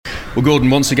Well, Gordon,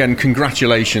 once again,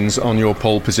 congratulations on your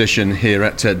pole position here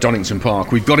at Donington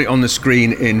Park. We've got it on the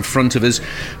screen in front of us.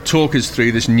 Talk us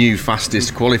through this new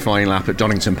fastest qualifying lap at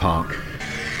Donington Park.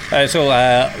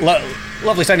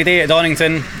 Lovely sunny day at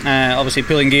Donington. Obviously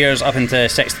pulling gears up into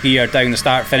 6th gear down the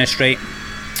start-finish straight.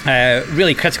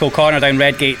 Really critical corner down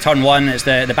Redgate, turn 1. It's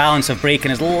the balance of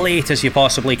braking as late as you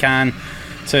possibly can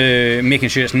to making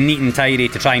sure it's neat and tidy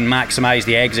to try and maximise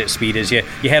the exit speed as you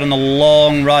head on the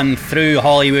long run through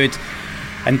Hollywood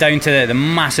and down to the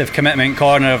massive commitment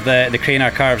corner of the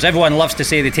Craner curves. Everyone loves to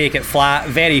say they take it flat,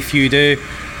 very few do.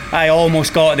 I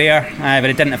almost got there, but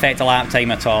it didn't affect the lap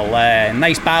time at all.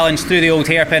 Nice balance through the old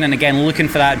hairpin, and again looking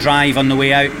for that drive on the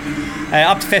way out.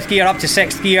 Up to 5th gear, up to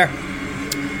 6th gear,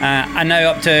 and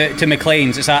now up to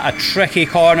McLean's. It's a tricky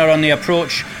corner on the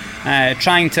approach.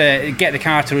 Trying to get the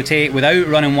car to rotate without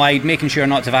running wide, making sure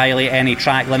not to violate any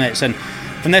track limits. And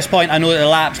from this point, I know that the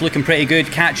lap's looking pretty good,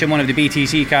 catching one of the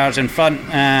BTC cars in front,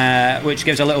 which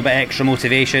gives a little bit extra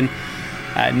motivation.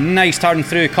 Nice turn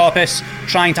through Coppice,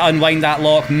 trying to unwind that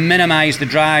lock, minimise the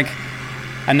drag.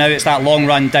 And now it's that long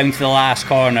run down to the last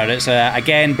corner. It's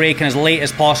again braking as late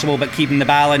as possible, but keeping the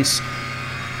balance.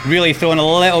 Really throwing a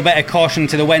little bit of caution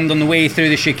to the wind on the way through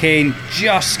the chicane,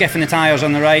 just skiffing the tyres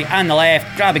on the right and the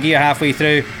left, grab a gear halfway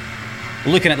through,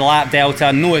 looking at the lap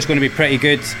delta, know it's going to be pretty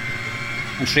good,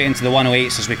 and straight into the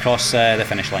 108s as we cross the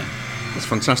finish line. That's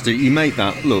fantastic. You make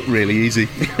that look really easy.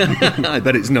 I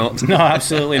bet it's not. No,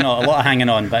 absolutely not. A lot of hanging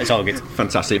on, but it's all good.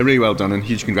 Fantastic. Really well done, and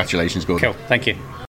huge congratulations, Gordon. Cool, thank you.